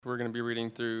We're going to be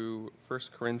reading through 1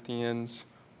 Corinthians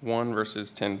 1,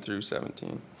 verses 10 through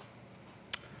 17.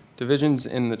 Divisions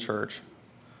in the church.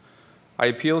 I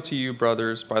appeal to you,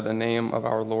 brothers, by the name of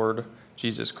our Lord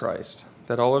Jesus Christ,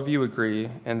 that all of you agree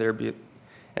and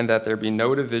that there be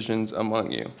no divisions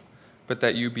among you, but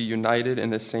that you be united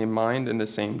in the same mind and the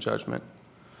same judgment.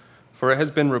 For it has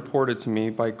been reported to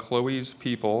me by Chloe's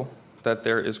people that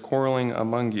there is quarreling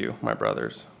among you, my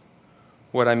brothers.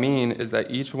 What I mean is that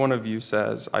each one of you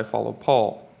says, I follow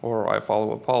Paul, or I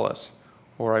follow Apollos,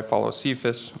 or I follow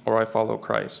Cephas, or I follow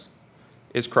Christ.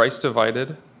 Is Christ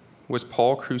divided? Was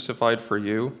Paul crucified for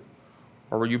you?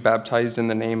 Or were you baptized in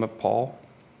the name of Paul?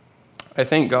 I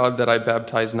thank God that I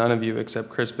baptized none of you except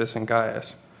Crispus and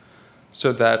Gaius,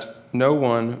 so that no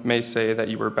one may say that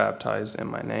you were baptized in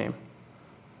my name.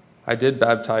 I did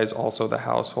baptize also the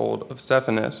household of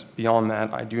Stephanas. Beyond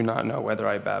that, I do not know whether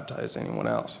I baptized anyone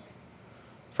else.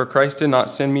 For Christ did not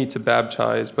send me to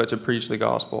baptize, but to preach the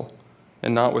gospel,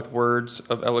 and not with words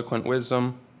of eloquent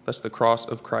wisdom, lest the cross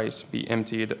of Christ be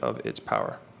emptied of its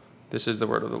power. This is the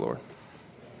word of the Lord.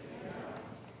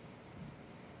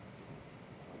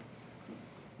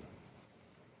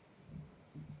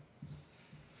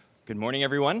 Good morning,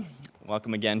 everyone.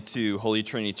 Welcome again to Holy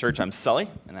Trinity Church. I'm Sully,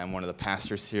 and I'm one of the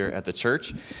pastors here at the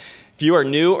church. If you are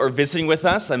new or visiting with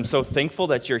us, I'm so thankful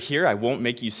that you're here. I won't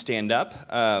make you stand up,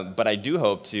 but I do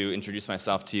hope to introduce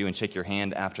myself to you and shake your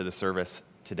hand after the service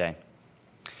today.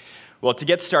 Well, to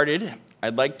get started,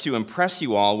 I'd like to impress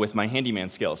you all with my handyman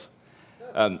skills.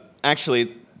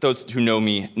 Actually, those who know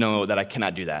me know that I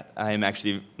cannot do that. I am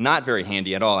actually not very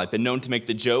handy at all. I've been known to make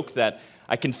the joke that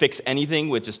I can fix anything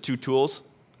with just two tools,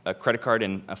 a credit card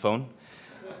and a phone.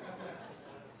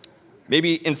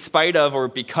 Maybe in spite of or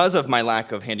because of my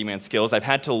lack of handyman skills, I've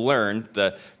had to learn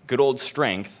the good old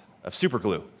strength of super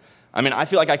glue. I mean, I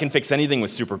feel like I can fix anything with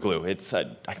super glue. I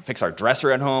can fix our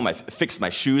dresser at home. I've fixed my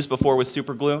shoes before with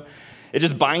super glue. It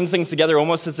just binds things together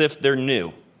almost as if they're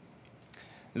new.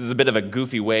 This is a bit of a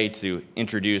goofy way to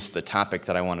introduce the topic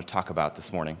that I want to talk about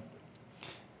this morning.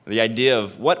 The idea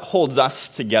of what holds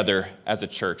us together as a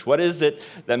church. What is it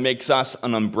that makes us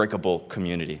an unbreakable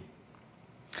community?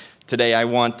 Today, I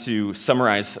want to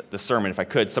summarize the sermon, if I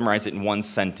could, summarize it in one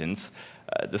sentence.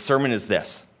 The sermon is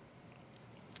this: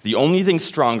 the only thing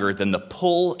stronger than the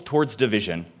pull towards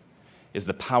division is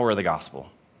the power of the gospel.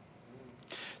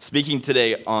 Speaking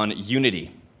today on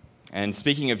unity, and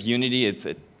speaking of unity, it's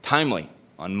timely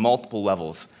on multiple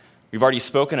levels. We've already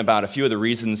spoken about a few of the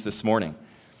reasons this morning.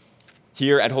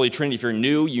 Here at Holy Trinity, if you're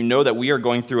new, you know that we are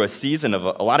going through a season of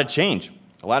a lot of change,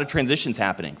 a lot of transitions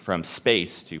happening from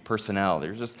space to personnel.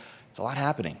 It's a lot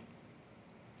happening.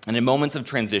 And in moments of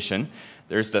transition,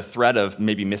 there's the threat of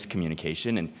maybe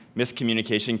miscommunication, and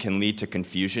miscommunication can lead to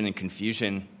confusion, and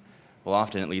confusion, well,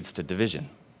 often it leads to division.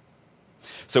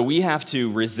 So we have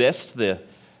to resist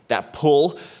that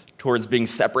pull towards being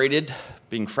separated,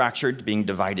 being fractured, being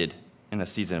divided in a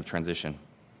season of transition.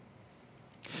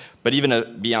 But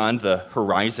even beyond the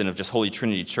horizon of just Holy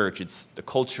Trinity Church, it's the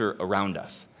culture around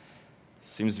us. It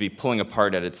seems to be pulling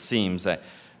apart at its seams.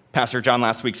 Pastor John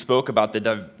last week spoke about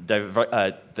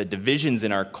the divisions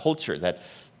in our culture, that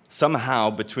somehow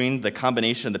between the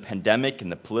combination of the pandemic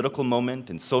and the political moment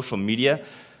and social media,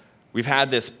 we've had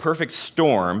this perfect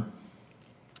storm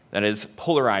that has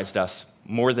polarized us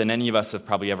more than any of us have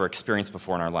probably ever experienced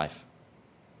before in our life.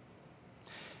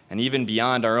 And even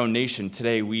beyond our own nation,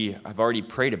 today we have already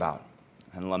prayed about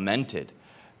and lamented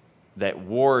that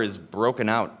war is broken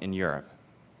out in Europe.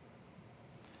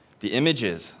 The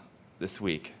images this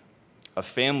week of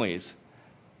families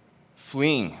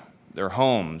fleeing their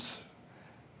homes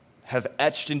have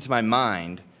etched into my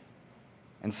mind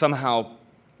and somehow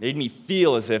made me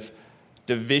feel as if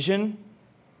division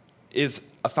is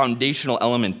a foundational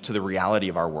element to the reality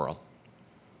of our world.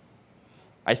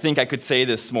 I think I could say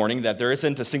this morning that there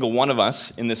isn't a single one of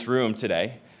us in this room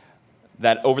today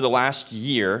that over the last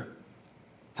year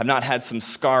have not had some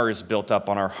scars built up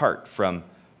on our heart from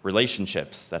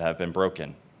relationships that have been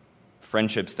broken,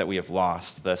 friendships that we have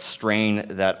lost, the strain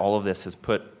that all of this has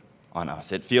put on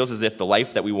us. It feels as if the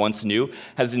life that we once knew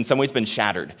has in some ways been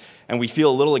shattered, and we feel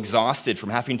a little exhausted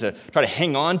from having to try to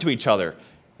hang on to each other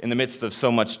in the midst of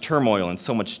so much turmoil and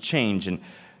so much change. And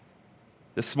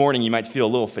this morning you might feel a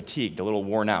little fatigued, a little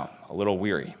worn out, a little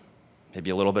weary, maybe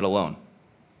a little bit alone.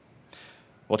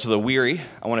 Well, to the weary,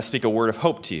 I want to speak a word of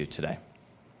hope to you today.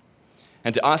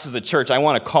 And to us as a church, I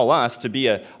want to call us to be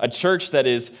a church that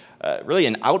is really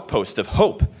an outpost of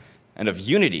hope and of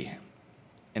unity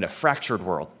in a fractured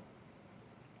world.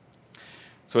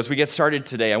 So as we get started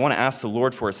today, I want to ask the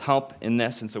Lord for his help in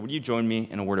this. And so would you join me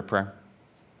in a word of prayer?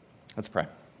 Let's pray.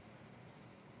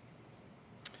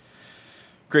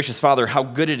 Gracious Father, how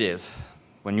good it is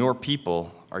when your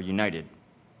people are united,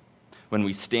 when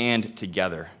we stand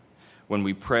together, when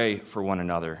we pray for one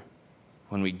another,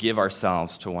 when we give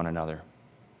ourselves to one another.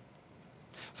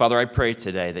 Father, I pray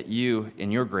today that you, in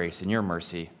your grace and your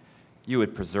mercy, you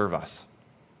would preserve us.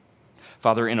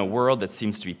 Father, in a world that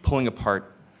seems to be pulling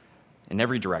apart in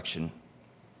every direction,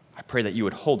 I pray that you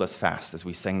would hold us fast as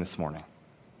we sang this morning.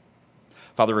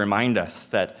 Father, remind us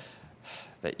that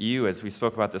you, as we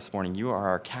spoke about this morning, you are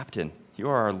our captain, you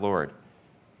are our Lord.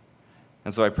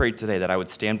 And so I pray today that I would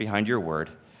stand behind your word,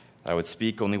 that I would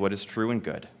speak only what is true and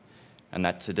good, and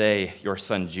that today your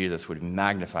Son Jesus would be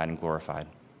magnified and glorified.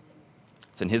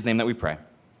 It's in his name that we pray.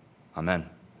 Amen.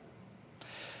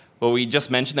 Well, we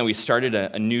just mentioned that we started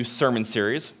a new sermon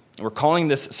series. We're calling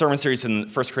this sermon series in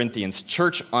 1 Corinthians,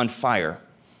 Church on Fire.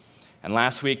 And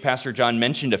last week, Pastor John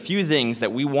mentioned a few things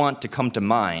that we want to come to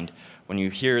mind when you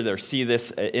hear or see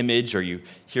this image or you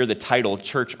hear the title,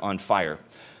 Church on Fire.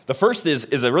 The first is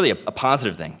really a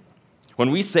positive thing.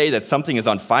 When we say that something is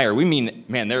on fire, we mean,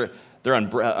 man, they're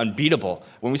unbeatable.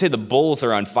 When we say the Bulls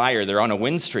are on fire, they're on a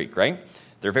win streak, right?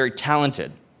 They're very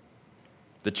talented.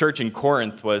 The church in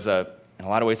Corinth was, in a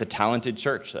lot of ways, a talented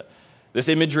church. This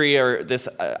imagery or this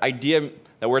idea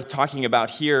that we're talking about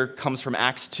here comes from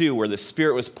Acts 2, where the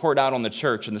Spirit was poured out on the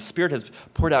church, and the Spirit has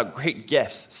poured out great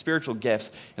gifts, spiritual gifts,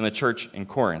 in the church in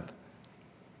Corinth.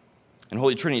 In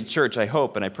Holy Trinity Church, I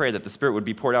hope and I pray that the Spirit would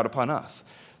be poured out upon us,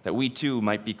 that we too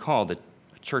might be called a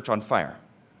church on fire.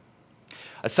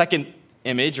 A second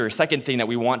image or a second thing that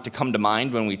we want to come to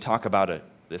mind when we talk about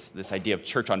this idea of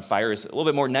church on fire is a little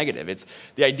bit more negative. It's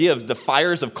the idea of the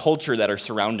fires of culture that are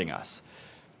surrounding us.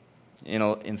 You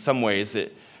know, in some ways,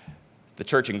 the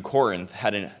church in Corinth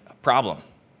had a problem.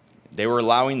 They were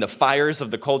allowing the fires of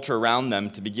the culture around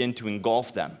them to begin to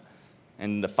engulf them,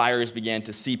 and the fires began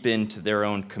to seep into their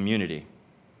own community.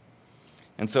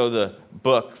 And so the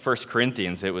book, 1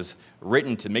 Corinthians, it was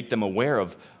written to make them aware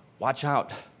of, watch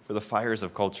out for the fires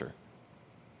of culture.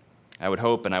 I would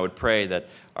hope and I would pray that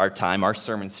our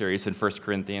sermon series in 1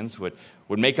 Corinthians would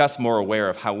make us more aware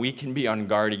of how we can be on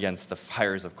guard against the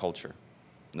fires of culture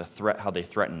and how they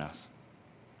threaten us.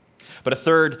 But a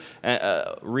third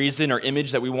reason or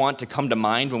image that we want to come to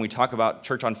mind when we talk about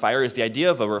church on fire is the idea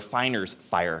of a refiner's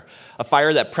fire, a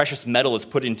fire that precious metal is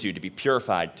put into to be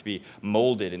purified, to be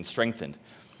molded and strengthened.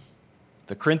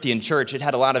 The Corinthian church, it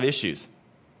had a lot of issues.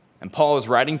 And Paul is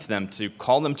writing to them to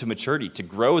call them to maturity, to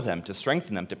grow them, to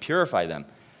strengthen them, to purify them.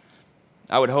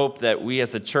 I would hope that we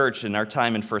as a church in our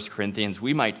time in 1 Corinthians,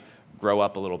 we might grow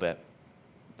up a little bit,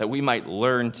 that we might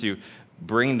learn to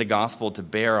bring the gospel to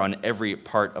bear on every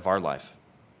part of our life.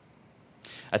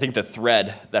 I think the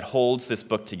thread that holds this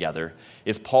book together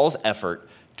is Paul's effort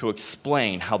to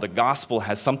explain how the gospel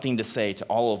has something to say to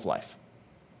all of life.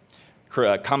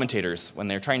 Commentators, when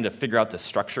they're trying to figure out the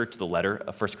structure to the letter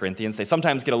of 1 Corinthians, they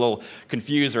sometimes get a little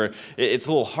confused, or it's a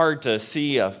little hard to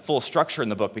see a full structure in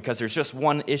the book because there's just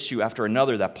one issue after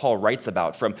another that Paul writes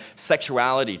about, from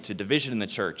sexuality to division in the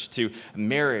church, to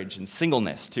marriage and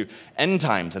singleness, to end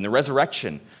times and the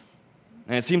resurrection.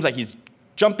 And it seems like he's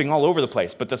jumping all over the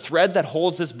place, but the thread that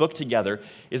holds this book together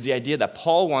is the idea that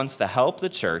Paul wants to help the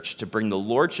church to bring the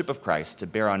lordship of Christ to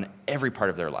bear on every part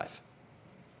of their life.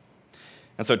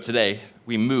 And so today,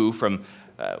 we move from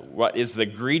what is the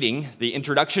greeting, the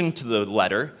introduction to the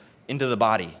letter, into the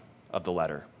body of the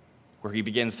letter, where he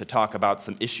begins to talk about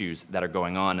some issues that are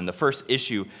going on. And the first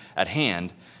issue at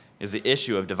hand is the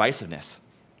issue of divisiveness,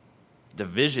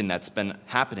 division that's been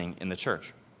happening in the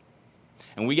church.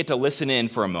 And we get to listen in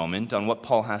for a moment on what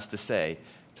Paul has to say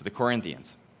to the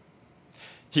Corinthians.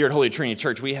 Here at Holy Trinity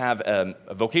Church, we have a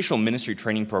vocational ministry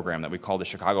training program that we call the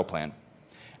Chicago Plan.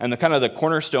 And the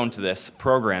cornerstone to this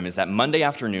program is that Monday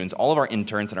afternoons, all of our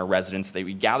interns and our residents,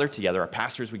 we gather together, our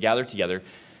pastors, we gather together,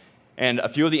 and a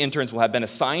few of the interns will have been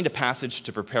assigned a passage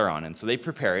to prepare on. And so they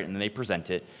prepare it, and then they present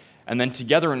it, and then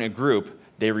together in a group,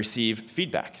 they receive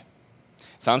feedback.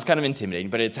 Sounds kind of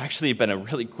intimidating, but it's actually been a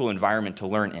really cool environment to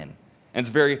learn in. And it's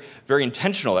very, very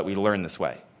intentional that we learn this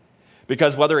way.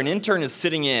 Because whether an intern is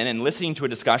sitting in and listening to a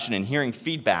discussion and hearing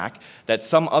feedback that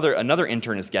another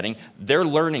intern is getting, they're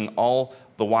learning all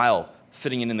the while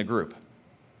sitting in the group.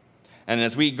 And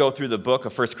as we go through the book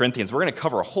of 1 Corinthians, we're going to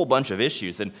cover a whole bunch of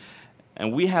issues,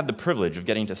 and we have the privilege of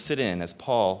getting to sit in as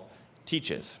Paul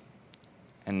teaches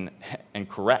and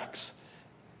corrects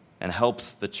and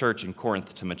helps the church in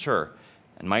Corinth to mature.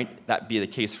 And might that be the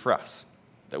case for us,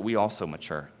 that we also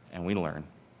mature and we learn.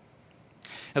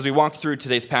 As we walk through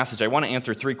today's passage, I want to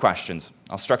answer 3 questions.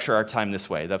 I'll structure our time this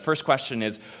way. The first question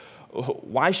is,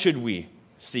 why should we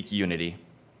seek unity?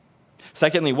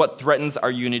 Secondly, what threatens our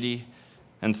unity?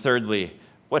 And thirdly,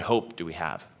 what hope do we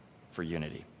have for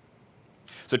unity?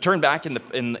 So turn back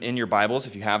in your Bibles,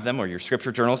 if you have them, or your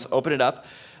scripture journals, open it up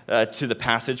to the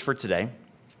passage for today,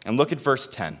 and look at verse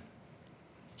 10.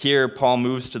 Here, Paul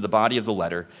moves to the body of the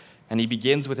letter, and he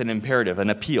begins with an imperative, an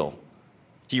appeal.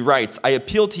 He writes, "I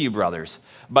appeal to you, brothers,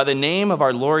 by the name of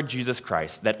our Lord Jesus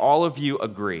Christ, that all of you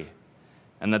agree,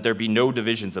 and that there be no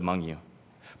divisions among you,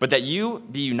 but that you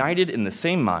be united in the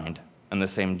same mind and the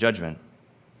same judgment."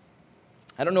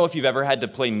 I don't know if you've ever had to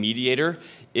play mediator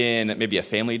in maybe a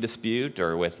family dispute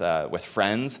or with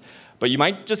friends, but you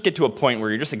might just get to a point where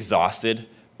you're just exhausted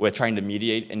with trying to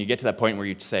mediate, and you get to that point where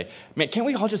you say, "Man, can't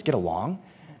we all just get along?"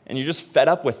 And you're just fed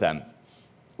up with them.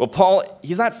 Well, Paul,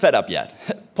 he's not fed up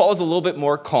yet. Paul is a little bit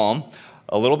more calm,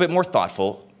 a little bit more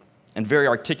thoughtful, and very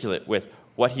articulate with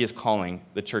what he is calling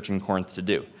the church in Corinth to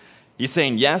do. He's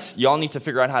saying, yes, y'all need to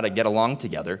figure out how to get along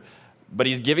together, but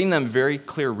he's giving them very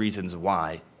clear reasons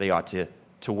why they ought to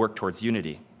work towards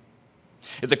unity.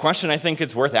 It's a question I think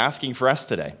it's worth asking for us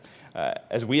today.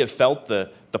 As we have felt the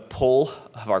pull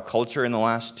of our culture in the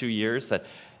last 2 years, that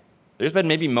there's been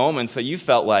maybe moments that you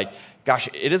felt like, gosh,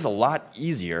 it is a lot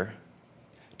easier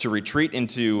to retreat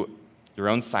into your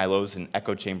own silos and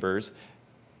echo chambers.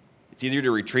 It's easier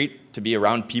to retreat to be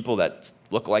around people that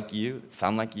look like you,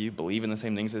 sound like you, believe in the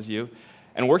same things as you.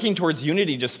 And working towards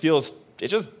unity just feels,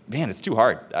 it's too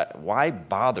hard. Why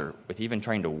bother with even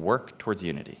trying to work towards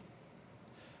unity?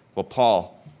 Well,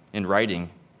 Paul, in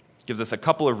writing, gives us a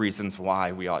couple of reasons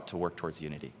why we ought to work towards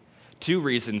unity. 2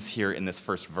 reasons here in this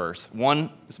first verse.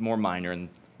 One is more minor, and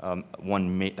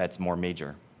one that's more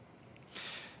major.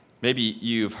 Maybe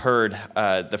you've heard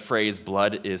the phrase,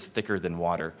 blood is thicker than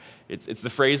water. It's the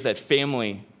phrase that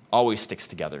family always sticks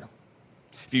together.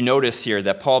 If you notice here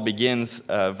that Paul begins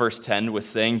verse 10 with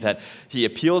saying that he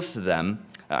appeals to them,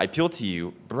 "I appeal to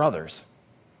you, brothers."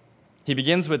 He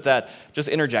begins with that just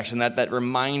interjection, that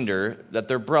reminder that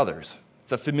they're brothers.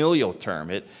 It's a familial term.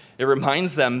 It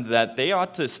reminds them that they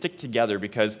ought to stick together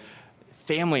because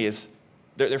family is,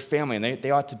 they're family, and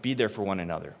they ought to be there for one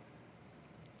another.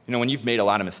 You know, when you've made a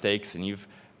lot of mistakes and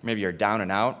maybe you're down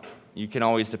and out, you can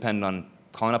always depend on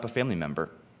calling up a family member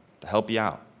to help you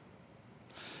out.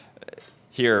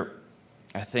 Here,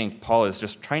 I think Paul is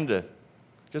just trying to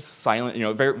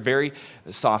very, very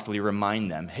softly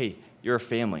remind them, hey, you're a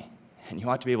family, and you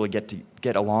ought to be able to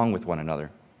get along with one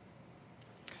another.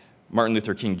 Martin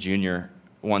Luther King Jr.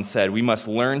 once said, "We must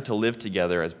learn to live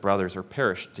together as brothers or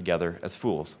perish together as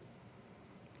fools."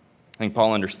 I think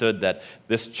Paul understood that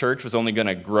this church was only going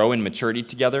to grow in maturity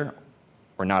together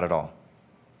or not at all.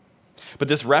 But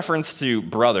this reference to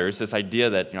brothers, this idea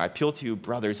that, I appeal to you,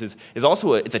 brothers, is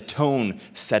also it's a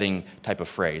tone-setting type of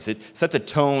phrase. It sets a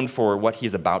tone for what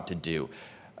he's about to do.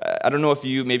 I don't know if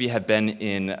you maybe have been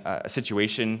in a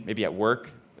situation, maybe at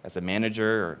work, as a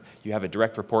manager, or you have a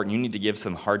direct report and you need to give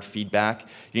some hard feedback,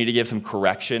 you need to give some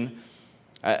correction.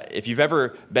 If you've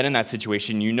ever been in that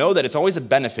situation, you know that it's always a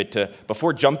benefit to,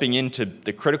 before jumping into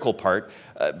the critical part,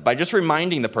 by just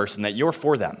reminding the person that you're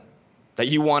for them, that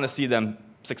you want to see them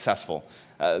successful,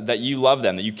 that you love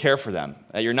them, that you care for them,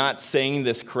 that you're not saying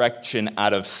this correction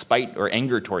out of spite or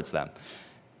anger towards them.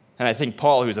 And I think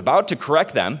Paul, who's about to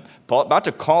correct them, about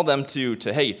to call them to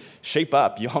hey, shape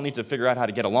up, you all need to figure out how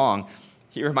to get along,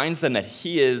 he reminds them that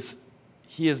he is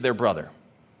their brother,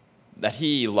 that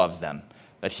he loves them,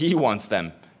 that he wants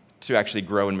them to actually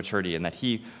grow in maturity, and that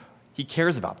he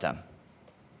cares about them.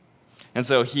 And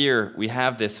so here we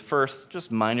have this first,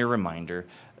 just minor reminder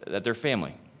that they're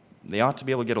family. They ought to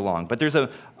be able to get along. But there's a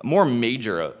more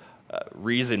major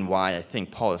reason why I think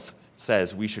Paul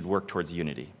says we should work towards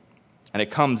unity. And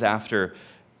it comes after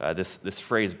this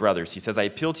phrase, brothers. He says, "I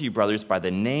appeal to you, brothers, by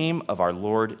the name of our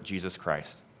Lord Jesus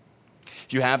Christ."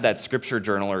 If you have that scripture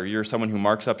journal or you're someone who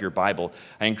marks up your Bible,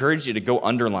 I encourage you to go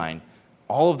underline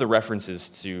all of the references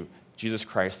to Jesus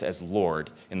Christ as Lord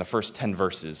in the first 10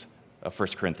 verses of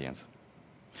 1 Corinthians.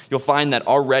 You'll find that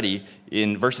already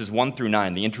in verses 1 through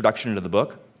 9, the introduction to the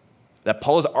book, that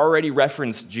Paul has already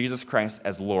referenced Jesus Christ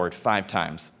as Lord 5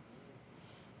 times.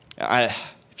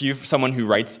 If you're someone who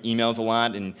writes emails a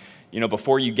lot, and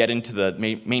before you get into the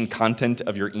main content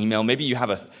of your email, maybe you have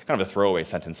a kind of a throwaway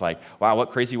sentence like, "Wow, what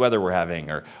crazy weather we're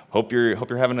having," or "Hope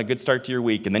you're having a good start to your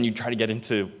week," and then you try to get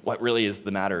into what really is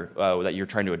the matter that you're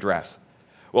trying to address.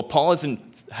 Well, Paul his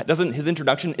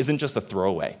introduction isn't just a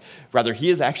throwaway. Rather,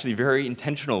 he is actually very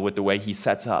intentional with the way he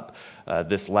sets up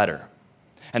this letter.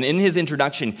 And in his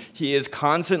introduction, he is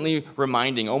constantly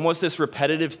reminding almost this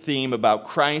repetitive theme about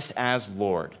Christ as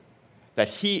Lord. that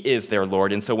he is their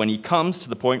Lord. And so when he comes to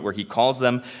the point where he calls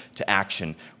them to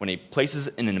action, when he places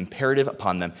an imperative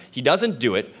upon them, he doesn't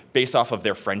do it based off of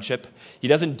their friendship. He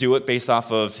doesn't do it based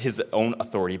off of his own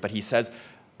authority, but he says,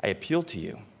 I appeal to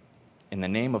you in the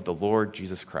name of the Lord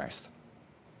Jesus Christ.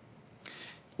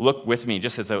 Look with me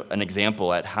just as an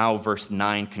example at how verse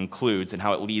 9 concludes and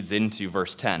how it leads into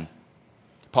verse 10.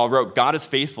 Paul wrote, God is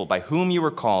faithful, by whom you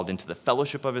were called into the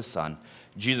fellowship of his Son,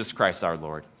 Jesus Christ our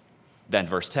Lord. Then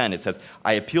verse 10, it says,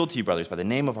 I appeal to you, brothers, by the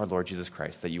name of our Lord Jesus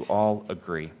Christ, that you all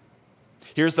agree.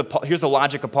 Here's the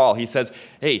logic of Paul. He says,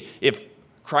 hey, if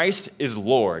Christ is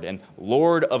Lord and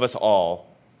Lord of us all,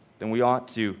 then we ought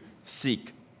to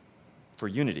seek for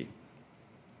unity.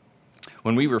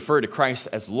 When we refer to Christ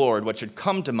as Lord, what should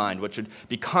come to mind, what should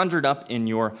be conjured up in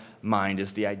your mind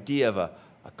is the idea of a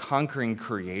conquering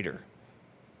creator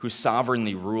who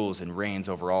sovereignly rules and reigns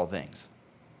over all things.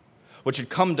 What should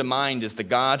come to mind is the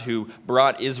God who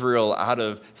brought Israel out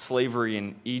of slavery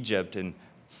in Egypt and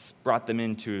brought them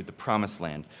into the promised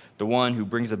land, the one who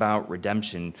brings about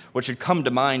redemption. What should come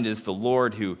to mind is the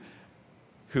Lord who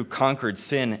conquered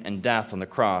sin and death on the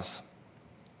cross,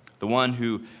 the one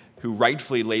who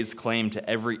rightfully lays claim to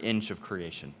every inch of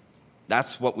creation.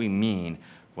 That's what we mean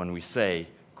when we say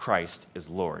Christ is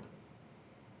Lord.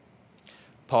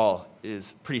 Paul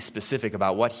is pretty specific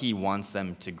about what he wants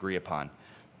them to agree upon.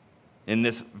 In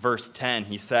this verse 10,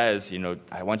 he says,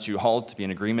 I want you all to be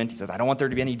in agreement. He says, I don't want there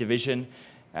to be any division.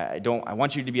 I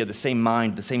want you to be of the same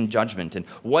mind, the same judgment. And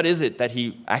what is it that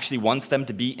he actually wants them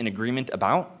to be in agreement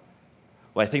about?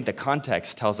 Well, I think the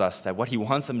context tells us that what he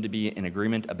wants them to be in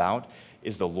agreement about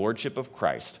is the lordship of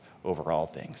Christ over all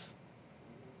things.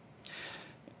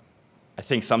 I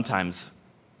think sometimes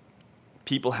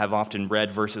people have often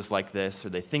read verses like this, or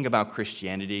they think about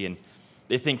Christianity, and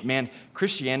they think, man,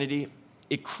 Christianity,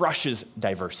 it crushes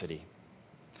diversity.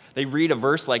 They read a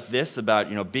verse like this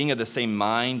about, being of the same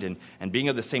mind and being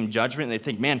of the same judgment, and they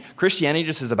think, man, Christianity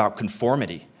just is about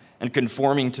conformity and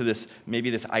conforming to this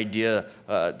idea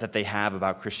that they have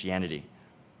about Christianity.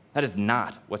 That is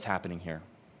not what's happening here.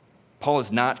 Paul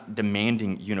is not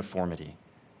demanding uniformity.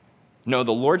 No,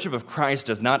 the lordship of Christ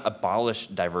does not abolish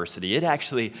diversity. It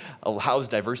actually allows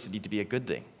diversity to be a good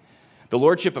thing. The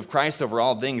lordship of Christ over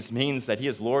all things means that he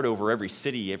is Lord over every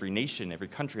city, every nation, every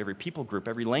country, every people group,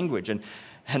 every language. And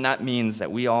that means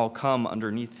that we all come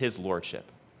underneath his lordship.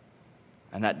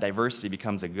 And that diversity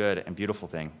becomes a good and beautiful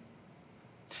thing.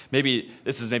 Maybe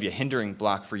this is a hindering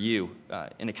block for you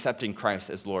in accepting Christ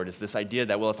as Lord, is this idea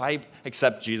that, well, if I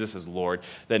accept Jesus as Lord,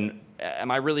 then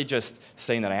am I really just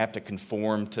saying that I have to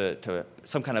conform to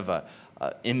some kind of a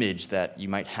image that you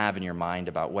might have in your mind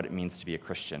about what it means to be a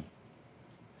Christian?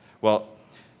 Well,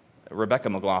 Rebecca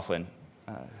McLaughlin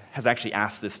has actually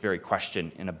asked this very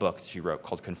question in a book she wrote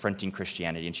called Confronting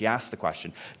Christianity. And she asked the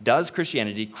question, does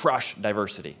Christianity crush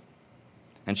diversity?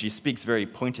 And she speaks very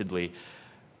pointedly.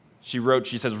 She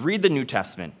says, read the New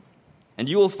Testament, and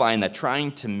you will find that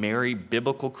trying to marry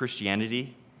biblical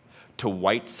Christianity to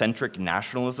white-centric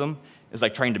nationalism is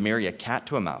like trying to marry a cat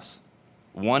to a mouse.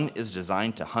 One is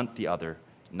designed to hunt the other,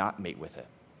 not mate with it.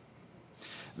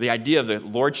 The idea of the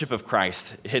lordship of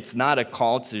Christ, it's not a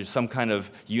call to some kind of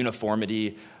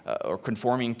uniformity or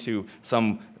conforming to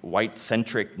some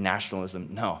white-centric nationalism.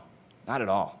 No, not at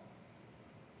all.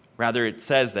 Rather, it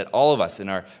says that all of us in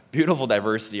our beautiful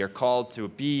diversity are called to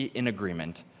be in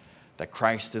agreement that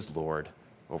Christ is Lord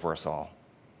over us all.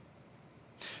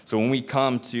 So when we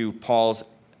come to Paul's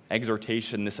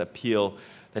exhortation, this appeal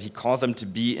that he calls them to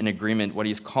be in agreement, what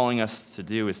he's calling us to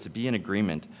do is to be in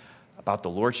agreement about the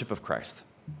lordship of Christ.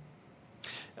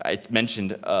 I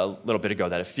mentioned a little bit ago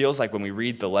that it feels like when we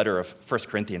read the letter of 1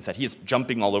 Corinthians that he's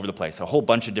jumping all over the place, a whole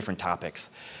bunch of different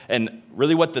topics. And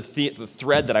really what the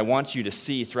thread that I want you to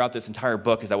see throughout this entire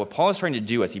book is that what Paul is trying to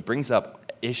do as he brings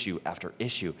up issue after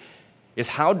issue is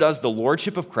how does the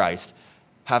lordship of Christ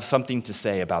have something to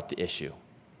say about the issue?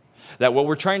 That what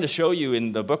we're trying to show you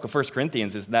in the book of 1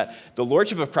 Corinthians is that the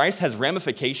lordship of Christ has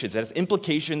ramifications. It has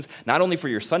implications not only for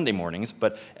your Sunday mornings,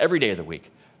 but every day of the week.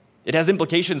 It has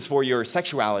implications for your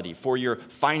sexuality, for your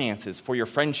finances, for your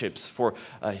friendships, for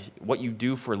what you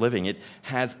do for a living. It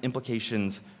has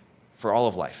implications for all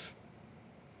of life.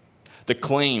 The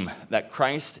claim that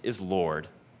Christ is Lord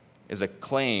is a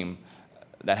claim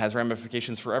that has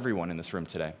ramifications for everyone in this room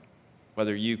today,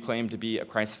 whether you claim to be a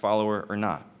Christ follower or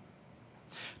not.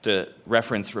 To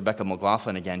reference Rebecca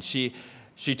McLaughlin again, she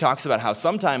talks about how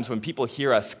sometimes when people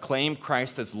hear us claim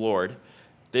Christ as Lord,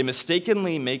 they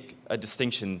mistakenly make a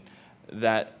distinction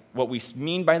that what we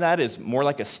mean by that is more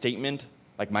like a statement,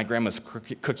 like my grandma's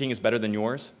cooking is better than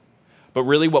yours. But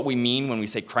really what we mean when we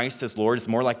say Christ is Lord is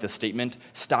more like the statement,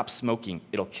 stop smoking,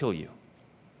 it'll kill you.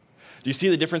 Do you see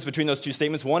the difference between those two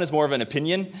statements? One is more of an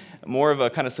opinion, more of a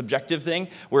kind of subjective thing,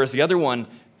 whereas the other one,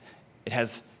 it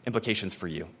has implications for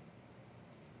you.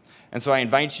 And so I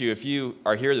invite you, if you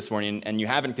are here this morning and you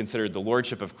haven't considered the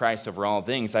lordship of Christ over all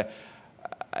things,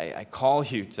 I call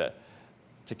you to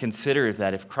consider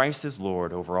that if Christ is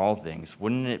Lord over all things,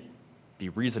 wouldn't it be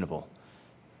reasonable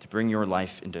to bring your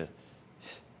life into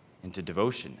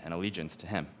devotion and allegiance to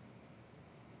him?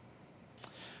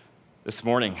 This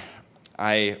morning,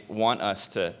 I want us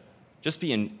to just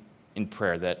be in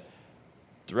prayer that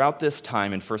throughout this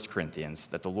time in 1 Corinthians,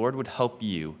 that the Lord would help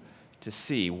you to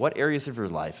see what areas of your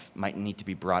life might need to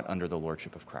be brought under the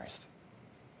lordship of Christ.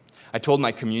 I told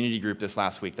my community group this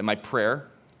last week that my prayer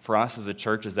for us as a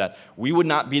church is that we would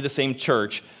not be the same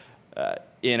church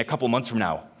in a couple months from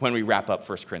now when we wrap up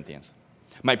 1 Corinthians.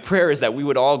 My prayer is that we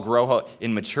would all grow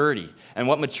in maturity. And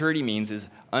what maturity means is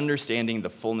understanding the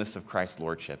fullness of Christ's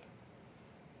lordship.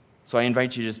 So I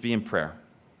invite you to just be in prayer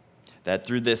that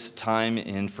through this time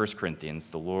in 1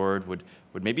 Corinthians, the Lord would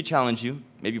maybe challenge you,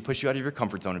 maybe push you out of your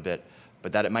comfort zone a bit,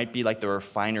 but that it might be like the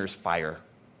refiner's fire,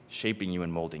 shaping you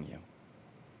and molding you.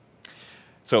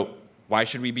 So why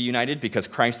should we be united? Because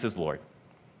Christ is Lord.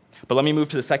 But let me move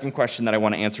to the second question that I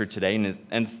want to answer today, and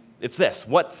it's this: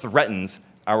 what threatens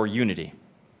our unity?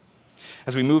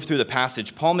 As we move through the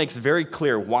passage, Paul makes very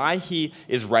clear why he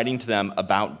is writing to them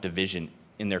about division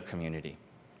in their community.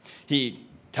 He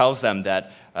tells them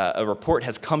that a report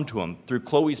has come to him through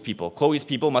Chloe's people. Chloe's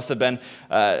people must have been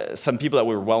some people that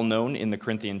were well known in the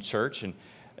Corinthian church, and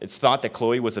it's thought that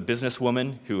Chloe was a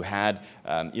businesswoman who had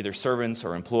either servants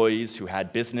or employees who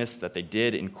had business that they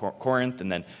did in Corinth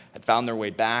and then had found their way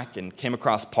back and came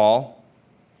across Paul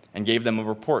and gave them a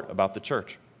report about the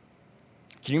church.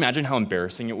 Can you imagine how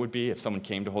embarrassing it would be if someone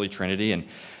came to Holy Trinity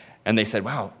and they said,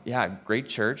 wow, yeah, great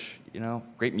church,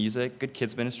 great music, good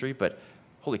kids ministry, but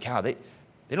holy cow, they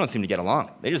don't seem to get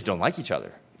along. They just don't like each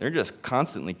other. They're just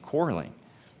constantly quarreling.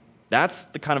 That's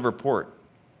the kind of report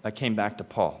that came back to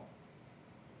Paul.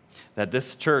 That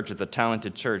this church is a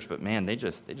talented church, but man, they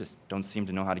just don't seem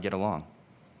to know how to get along.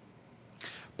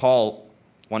 Paul,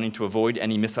 wanting to avoid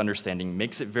any misunderstanding,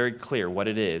 makes it very clear what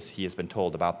it is he has been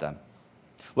told about them.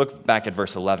 Look back at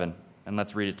verse 11, and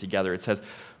let's read it together. It says,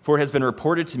 "For it has been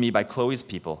reported to me by Chloe's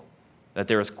people that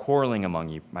there is quarreling among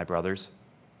you, my brothers.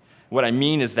 What I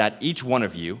mean is that each one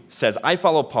of you says, I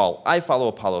follow Paul, I follow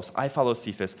Apollos, I follow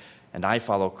Cephas, and I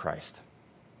follow Christ."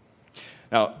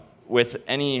 Now, with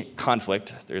any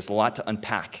conflict, there's a lot to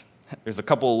unpack. There's a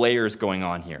couple of layers going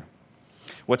on here.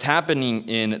 What's happening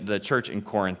in the church in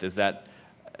Corinth is that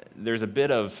there's a bit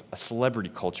of a celebrity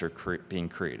culture being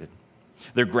created.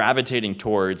 They're gravitating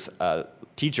towards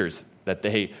teachers that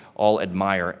they all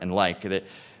admire and like.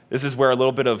 This is where a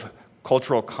little bit of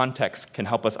cultural context can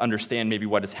help us understand maybe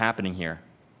what is happening here.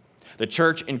 The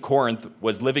church in Corinth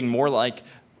was living more like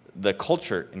the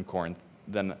culture in Corinth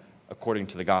than according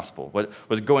to the gospel. What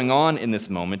was going on in this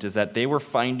moment is that they were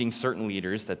finding certain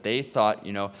leaders that they thought,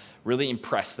 really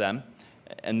impressed them,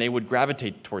 and they would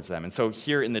gravitate towards them. And so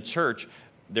here in the church,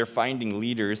 they're finding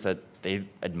leaders that they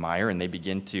admire, and they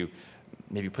begin to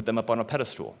maybe put them up on a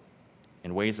pedestal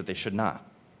in ways that they should not.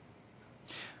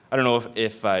 I don't know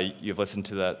if you've listened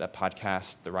to that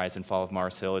podcast, The Rise and Fall of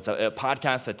Mars Hill. It's a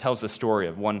podcast that tells the story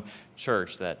of one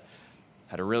church that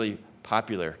had a really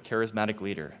popular, charismatic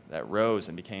leader that rose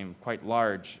and became quite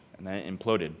large and then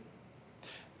imploded.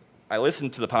 I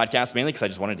listened to the podcast mainly because I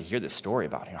just wanted to hear this story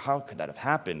about it. How could that have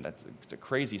happened? It's a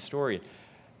crazy story.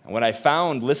 And what I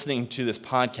found listening to this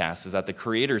podcast is that the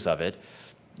creators of it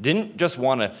didn't just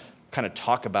want to kind of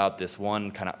talk about this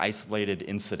one kind of isolated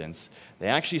incident. They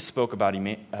actually spoke about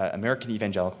American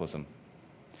evangelicalism,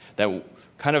 that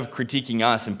kind of critiquing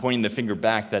us and pointing the finger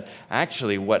back that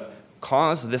actually what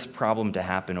caused this problem to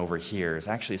happen over here is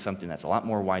actually something that's a lot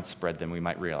more widespread than we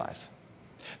might realize.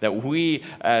 That we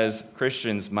as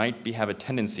Christians might have a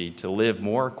tendency to live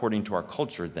more according to our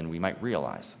culture than we might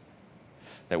realize.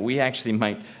 That we actually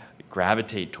might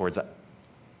gravitate towards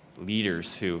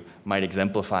leaders who might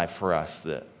exemplify for us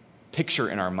the picture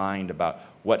in our mind about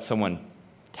what someone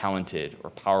talented or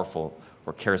powerful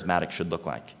or charismatic should look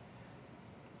like.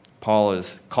 Paul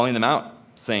is calling them out,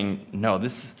 saying, no,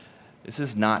 this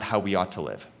is not how we ought to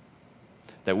live.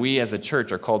 That we as a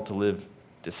church are called to live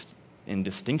in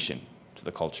distinction to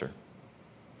the culture.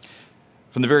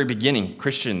 From the very beginning,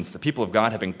 Christians, the people of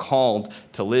God, have been called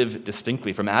to live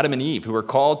distinctly from Adam and Eve, who were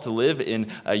called to live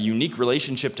in a unique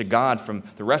relationship to God from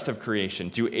the rest of creation,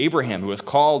 to Abraham, who was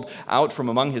called out from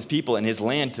among his people and his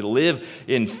land to live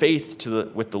in faith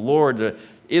with the Lord.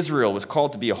 Israel was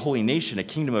called to be a holy nation, a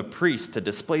kingdom of priests, to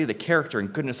display the character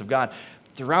and goodness of God.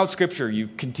 throughout Scripture, you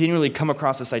continually come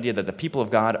across this idea that the people of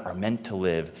God are meant to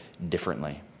live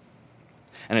differently.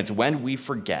 And it's when we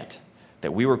forget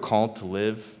that we were called to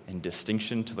live in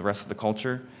distinction to the rest of the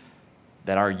culture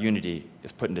that our unity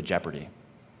is put into jeopardy.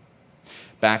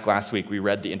 Back last week, we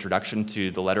read the introduction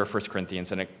to the letter of 1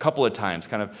 Corinthians, and a couple of times,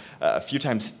 a few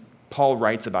times, Paul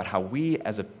writes about how we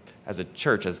as a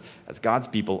church, as God's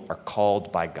people, are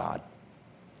called by God.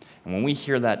 And when we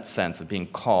hear that sense of being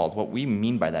called, what we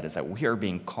mean by that is that we are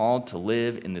being called to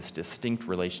live in this distinct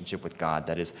relationship with God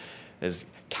that is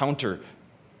counter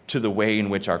to the way in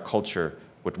which our culture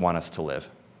would want us to live.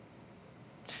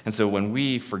 And so when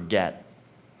we forget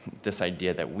this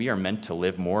idea that we are meant to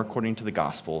live more according to the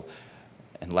gospel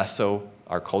and less so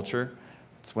our culture,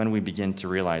 it's when we begin to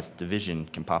realize division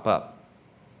can pop up.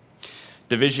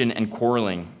 Division and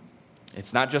quarreling,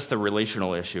 it's not just a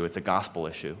relational issue, it's a gospel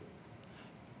issue.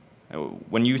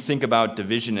 When you think about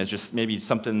division as just maybe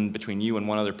something between you and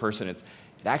one other person, it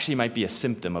actually might be a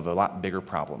symptom of a lot bigger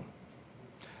problem.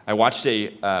 I watched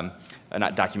a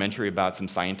documentary about some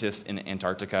scientists in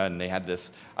Antarctica, and they had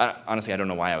this, honestly, I don't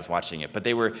know why I was watching it, but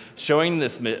they were showing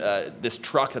this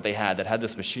truck that they had that had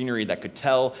this machinery that could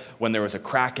tell when there was a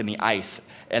crack in the ice,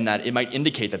 and that it might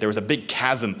indicate that there was a big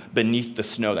chasm beneath the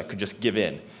snow that could just give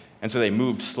in. And so they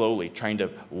moved slowly, trying to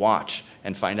watch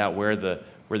and find out where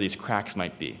these cracks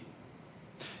might be.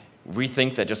 We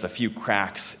think that just a few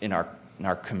cracks in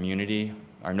our community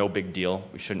are no big deal.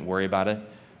 We shouldn't worry about it.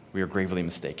 We are gravely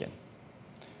mistaken.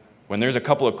 When there's a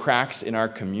couple of cracks in our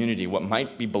community, what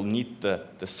might be beneath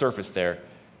the surface there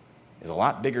is a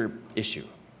lot bigger issue,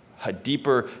 a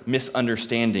deeper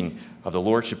misunderstanding of the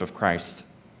lordship of Christ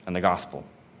and the gospel.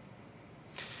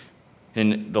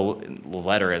 In the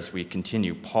letter, as we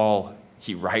continue, Paul,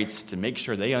 he writes to make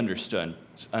sure they understood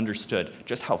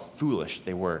just how foolish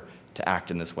they were to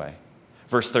act in this way.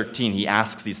 Verse 13, he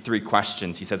asks these three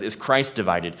questions. He says, is Christ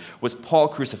divided? Was Paul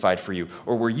crucified for you?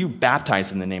 Or were you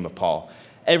baptized in the name of Paul?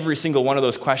 Every single one of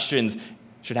those questions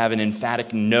should have an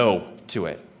emphatic no to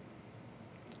it.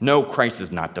 No, Christ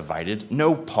is not divided.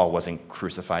 No, Paul wasn't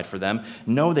crucified for them.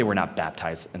 No, they were not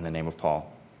baptized in the name of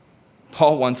Paul.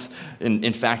 Paul once,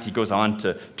 in fact, he goes on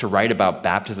to write about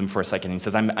baptism for a second. He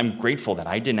says, I'm grateful that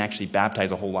I didn't actually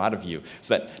baptize a whole lot of you,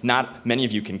 so that not many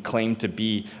of you can claim to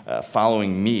be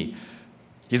following me.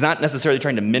 He's not necessarily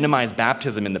trying to minimize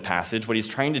baptism in the passage. What he's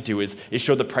trying to do is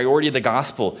show the priority of the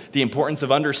gospel, the importance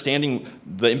of understanding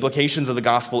the implications of the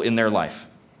gospel in their life.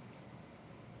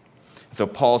 So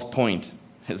Paul's point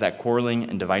is that quarreling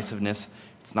and divisiveness,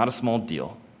 it's not a small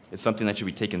deal. It's something that should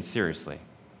be taken seriously.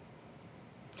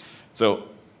 So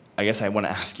I guess I want to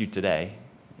ask you today,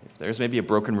 if there's maybe a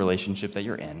broken relationship that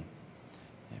you're in,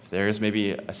 if there's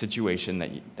maybe a situation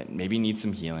that maybe needs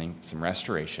some healing, some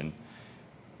restoration,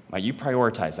 might you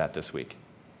prioritize that this week?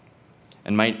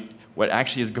 And might what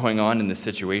actually is going on in this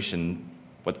situation,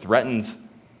 what threatens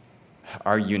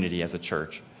our unity as a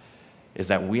church, is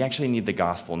that we actually need the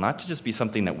gospel not to just be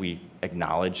something that we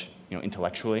acknowledge,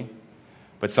 intellectually,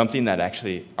 but something that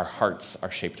actually our hearts are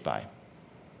shaped by.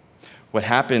 What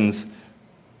happens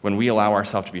when we allow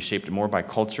ourselves to be shaped more by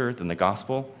culture than the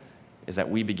gospel is that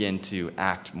we begin to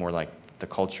act more like the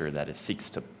culture that seeks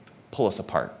to pull us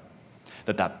apart.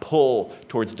 That pull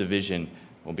towards division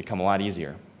will become a lot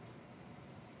easier.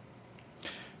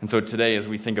 And so today, as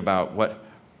we think about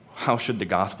how should the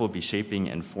gospel be shaping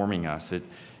and forming us, it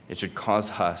should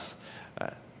cause us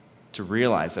to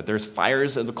realize that there's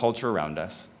fires of the culture around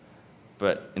us,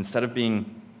 but instead of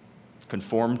being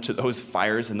conformed to those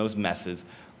fires and those messes,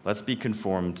 let's be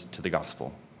conformed to the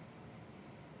gospel.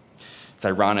 It's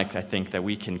ironic, I think, that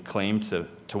we can claim to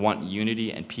want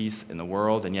unity and peace in the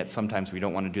world, and yet sometimes we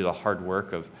don't want to do the hard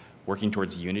work of working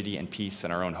towards unity and peace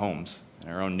in our own homes, in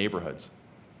our own neighborhoods.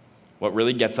 What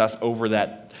really gets us over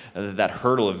that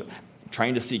hurdle of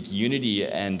trying to seek unity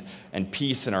and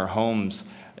peace in our homes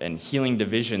and healing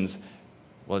divisions,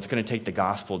 well, it's going to take the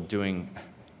gospel doing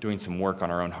some work on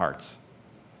our own hearts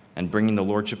and bringing the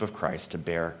lordship of Christ to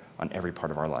bear on every part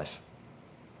of our life.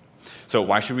 So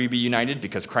why should we be united?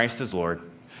 Because Christ is Lord.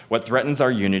 What threatens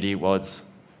our unity? Well, it's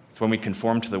when we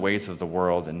conform to the ways of the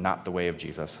world and not the way of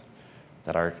Jesus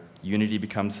that our unity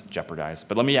becomes jeopardized.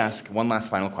 But let me ask one last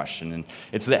final question, and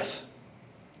it's this.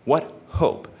 What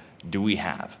hope do we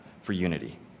have for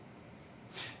unity?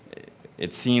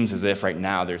 It seems as if right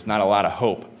now there's not a lot of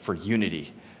hope for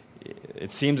unity.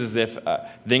 It seems as if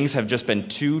things have just been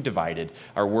too divided.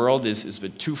 Our world has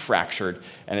been too fractured,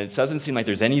 and it doesn't seem like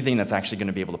there's anything that's actually going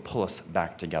to be able to pull us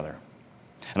back together.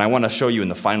 And I want to show you in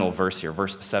the final verse here,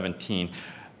 verse 17,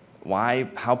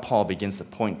 how Paul begins to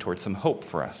point towards some hope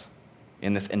for us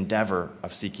in this endeavor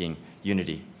of seeking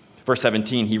unity. Verse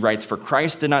 17, he writes, "For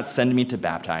Christ did not send me to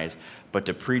baptize, but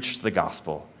to preach the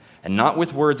gospel, and not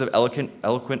with words of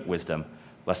eloquent wisdom,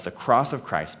 lest the cross of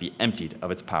Christ be emptied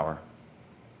of its power."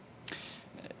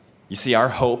 You see, our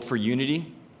hope for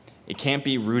unity, it can't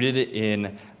be rooted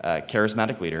in a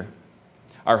charismatic leader.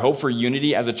 Our hope for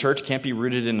unity as a church can't be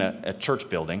rooted in a church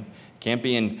building. Can't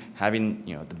be in having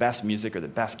the best music or the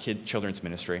best children's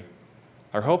ministry.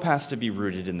 Our hope has to be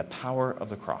rooted in the power of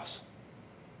the cross.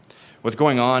 What's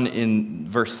going on in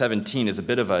verse 17 is a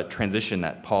bit of a transition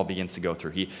that Paul begins to go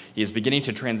through. He is beginning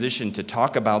to transition to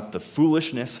talk about the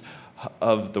foolishness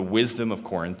of the wisdom of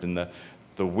Corinth and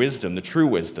the true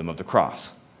wisdom of the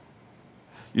cross.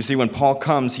 You see, when Paul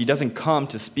comes, he doesn't come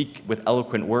to speak with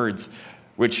eloquent words,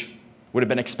 which would have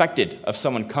been expected of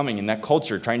someone coming in that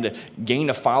culture, trying to gain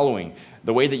a following.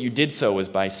 The way that you did so was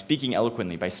by speaking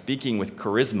eloquently, by speaking with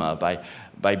charisma,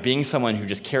 by being someone who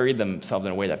just carried themselves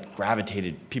in a way that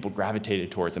people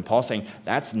gravitated towards. And Paul's saying,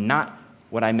 that's not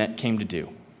what I came to do.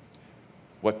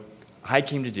 What I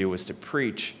came to do was to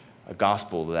preach a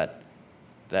gospel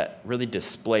that really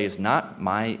displays not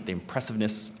the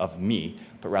impressiveness of me,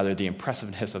 but rather the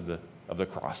impressiveness of the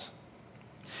cross.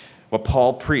 What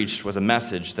Paul preached was a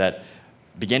message that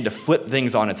began to flip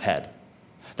things on its head.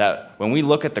 That when we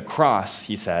look at the cross,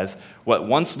 he says, what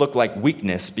once looked like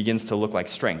weakness begins to look like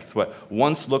strength. What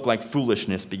once looked like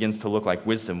foolishness begins to look like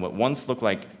wisdom. What once looked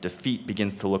like defeat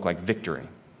begins to look like victory.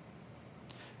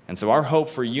 And so our hope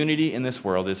for unity in this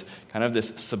world is kind of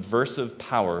this subversive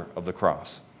power of the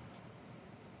cross.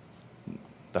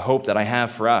 The hope that I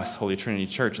have for us, Holy Trinity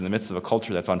Church, in the midst of a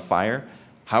culture that's on fire,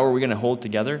 how are we going to hold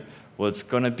together? Well, it's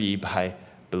going to be by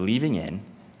believing in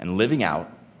and living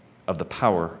out of the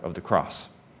power of the cross.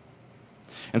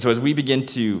 And so as we begin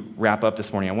to wrap up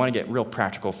this morning, I want to get real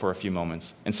practical for a few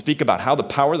moments and speak about how the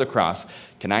power of the cross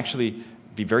can actually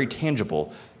be very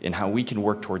tangible in how we can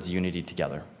work towards unity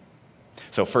together.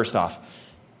 So first off,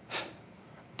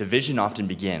 division often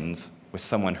begins with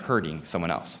someone hurting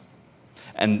someone else.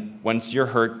 And once you're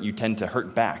hurt, you tend to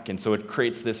hurt back. And so it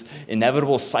creates this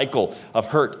inevitable cycle of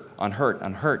hurt on hurt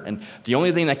on hurt. And the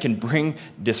only thing that can bring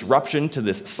disruption to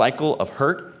this cycle of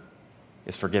hurt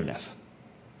is forgiveness.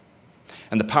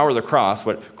 And the power of the cross,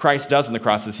 what Christ does on the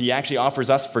cross, is he actually offers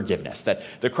us forgiveness. That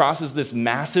the cross is this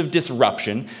massive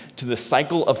disruption to the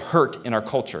cycle of hurt in our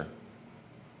culture.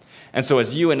 And so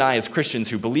as you and I, as Christians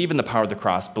who believe in the power of the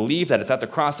cross, believe that it's at the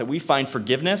cross that we find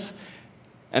forgiveness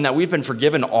and that we've been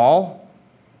forgiven all,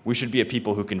 we should be a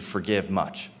people who can forgive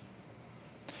much.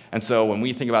 And so when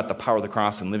we think about the power of the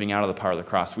cross and living out of the power of the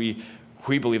cross, we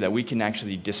believe that we can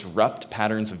actually disrupt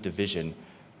patterns of division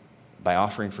by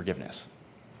offering forgiveness.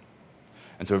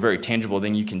 And so a very tangible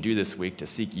thing you can do this week to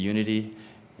seek unity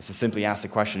is to simply ask the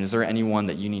question, is there anyone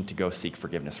that you need to go seek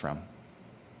forgiveness from?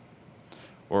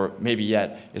 Or maybe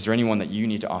yet, is there anyone that you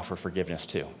need to offer forgiveness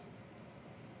to?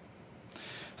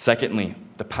 Secondly,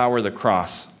 the power of the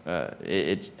cross,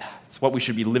 it's what we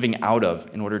should be living out of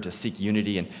in order to seek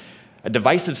unity. And a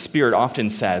divisive spirit often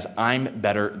says, I'm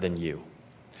better than you.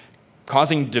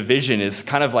 Causing division is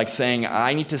kind of like saying,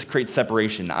 I need to create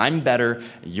separation. I'm better,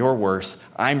 you're worse.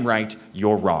 I'm right,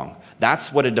 you're wrong.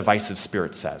 That's what a divisive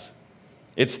spirit says.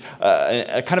 It's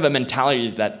a kind of a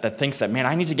mentality that thinks that, man,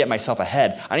 I need to get myself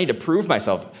ahead. I need to prove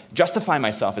myself, justify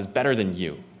myself as better than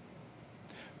you.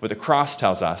 What the cross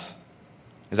tells us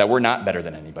is that we're not better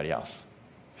than anybody else.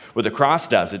 What the cross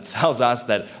does, it tells us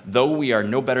that though we are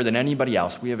no better than anybody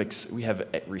else, we have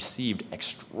received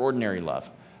extraordinary love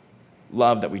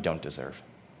that we don't deserve.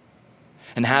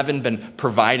 And having been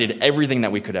provided everything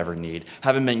that we could ever need,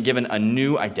 having been given a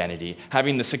new identity,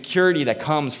 having the security that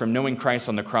comes from knowing Christ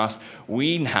on the cross,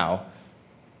 we now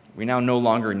no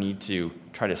longer need to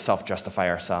try to self-justify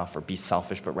ourselves or be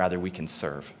selfish, but rather we can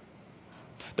serve.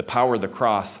 The power of the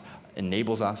cross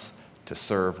enables us to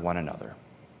serve one another.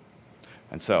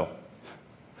 And so,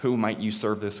 who might you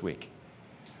serve this week?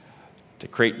 To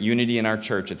create unity in our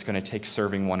church, it's going to take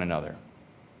serving one another.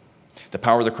 The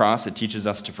power of the cross, it teaches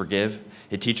us to forgive.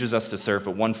 It teaches us to serve.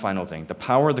 But one final thing, the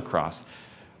power of the cross,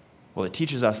 well, it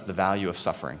teaches us the value of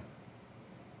suffering.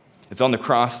 It's on the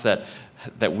cross that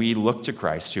we look to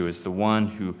Christ, who is the one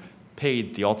who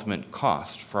paid the ultimate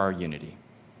cost for our unity.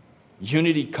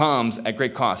 Unity comes at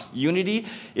great cost. Unity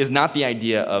is not the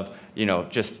idea of,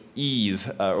 just ease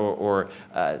or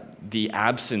the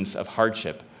absence of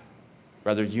hardship.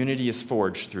 Rather, unity is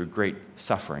forged through great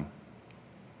suffering.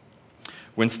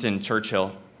 Winston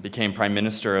Churchill became Prime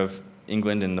Minister of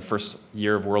England in the first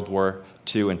year of World War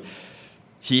II, and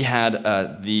he had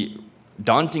the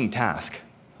daunting task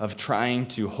of trying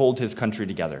to hold his country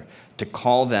together, to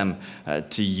call them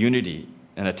to unity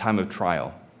in a time of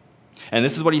trial. And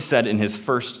this is what he said in his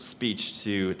first speech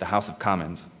to the House of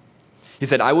Commons. He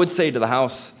said, "I would say to the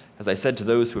House, as I said to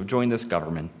those who have joined this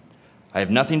government, I have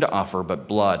nothing to offer but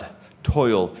blood,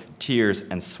 toil, tears,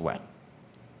 and sweat.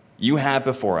 We have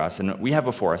before us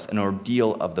an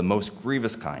ordeal of the most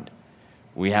grievous kind.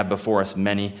 We have before us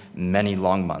many, many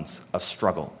long months of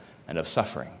struggle and of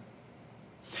suffering."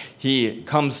 He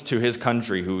comes to his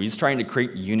country, who he's trying to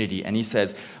create unity, and he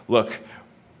says, look,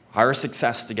 our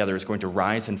success together is going to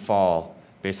rise and fall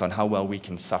based on how well we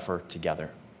can suffer together.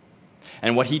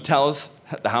 And what he tells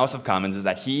the House of Commons is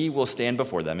that he will stand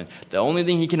before them, and the only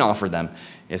thing he can offer them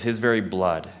is his very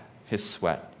blood, his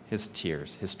sweat, his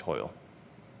tears, his toil.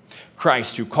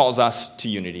 Christ, who calls us to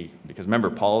unity, because remember,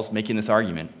 Paul's making this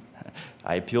argument,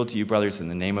 I appeal to you, brothers, in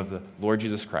the name of the Lord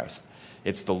Jesus Christ.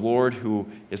 It's the Lord who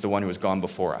is the one who has gone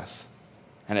before us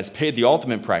and has paid the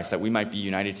ultimate price that we might be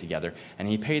united together, and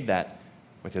he paid that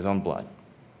with his own blood.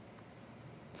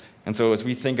 And so as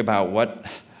we think about what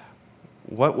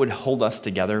would hold us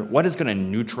together, what is going to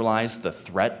neutralize the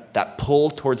threat, that pull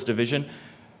towards division,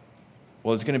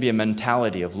 well, it's going to be a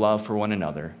mentality of love for one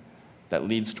another that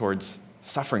leads towards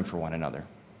suffering for one another.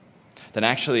 That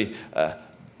actually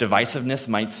divisiveness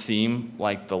might seem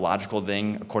like the logical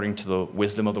thing according to the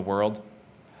wisdom of the world,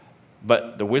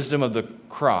 but the wisdom of the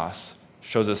cross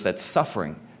shows us that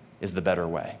suffering is the better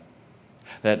way.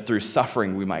 That through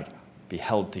suffering we might be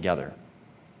held together.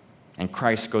 And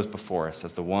Christ goes before us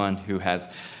as the one who has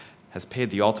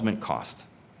paid the ultimate cost.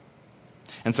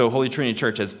 And so, Holy Trinity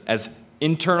Church, as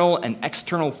internal and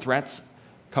external threats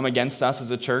come against us as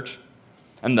a church,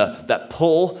 and that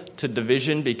pull to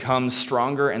division becomes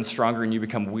stronger and stronger and you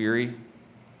become weary,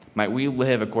 might we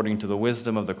live according to the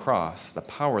wisdom of the cross, the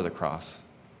power of the cross,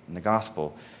 and the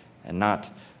gospel, and not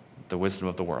the wisdom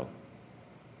of the world.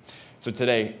 So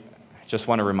today, I just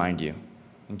want to remind you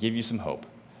and give you some hope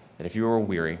that if you are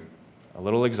weary, a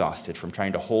little exhausted from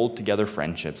trying to hold together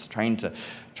friendships, trying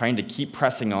to keep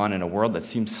pressing on in a world that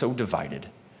seems so divided,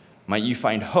 might you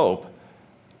find hope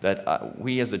that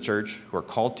we as a church who are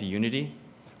called to unity,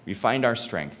 we find our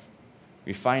strength,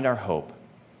 we find our hope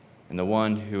in the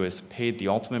one who has paid the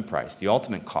ultimate price, the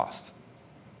ultimate cost.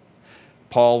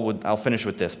 I'll finish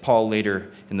with this. Paul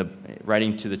later, in the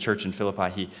writing to the church in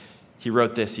Philippi, he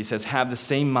wrote this. He says, "Have the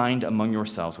same mind among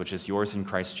yourselves, which is yours in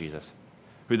Christ Jesus,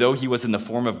 who though he was in the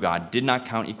form of God, did not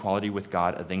count equality with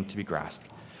God a thing to be grasped,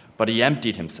 but he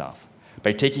emptied himself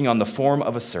by taking on the form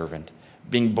of a servant,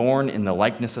 being born in the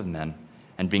likeness of men,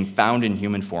 and being found in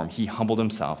human form, he humbled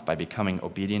himself by becoming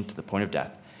obedient to the point of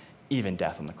death, even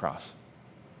death on the cross."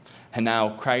 And now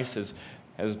Christ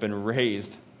has been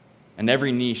raised, and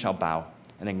every knee shall bow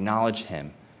and acknowledge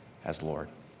him as Lord.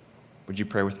 Would you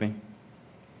pray with me?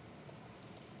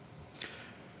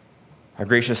 Our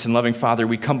gracious and loving Father,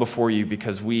 we come before you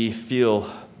because we feel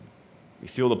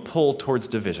the pull towards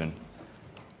division.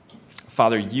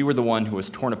 Father, you are the one who was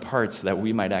torn apart so that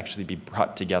we might actually be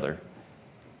brought together.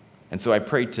 And so I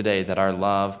pray today that our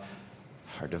love,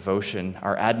 our devotion,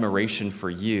 our admiration for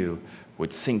you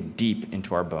would sink deep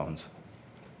into our bones.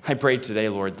 I pray today,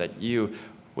 Lord, that you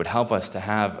would help us to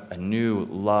have a new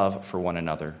love for one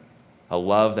another, a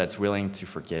love that's willing to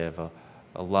forgive,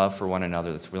 a love for one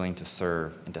another that's willing to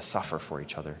serve and to suffer for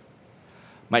each other.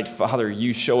 Might, Father,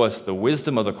 you show us the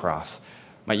wisdom of the cross.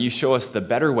 Might you show us the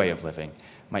better way of living.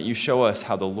 Might you show us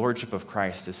how the lordship of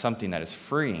Christ is something that is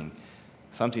freeing,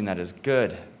 something that is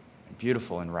good and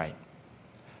beautiful and right.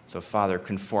 So, Father,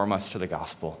 conform us to the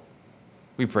gospel.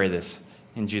 We pray this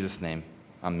in Jesus' name.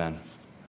 Amen.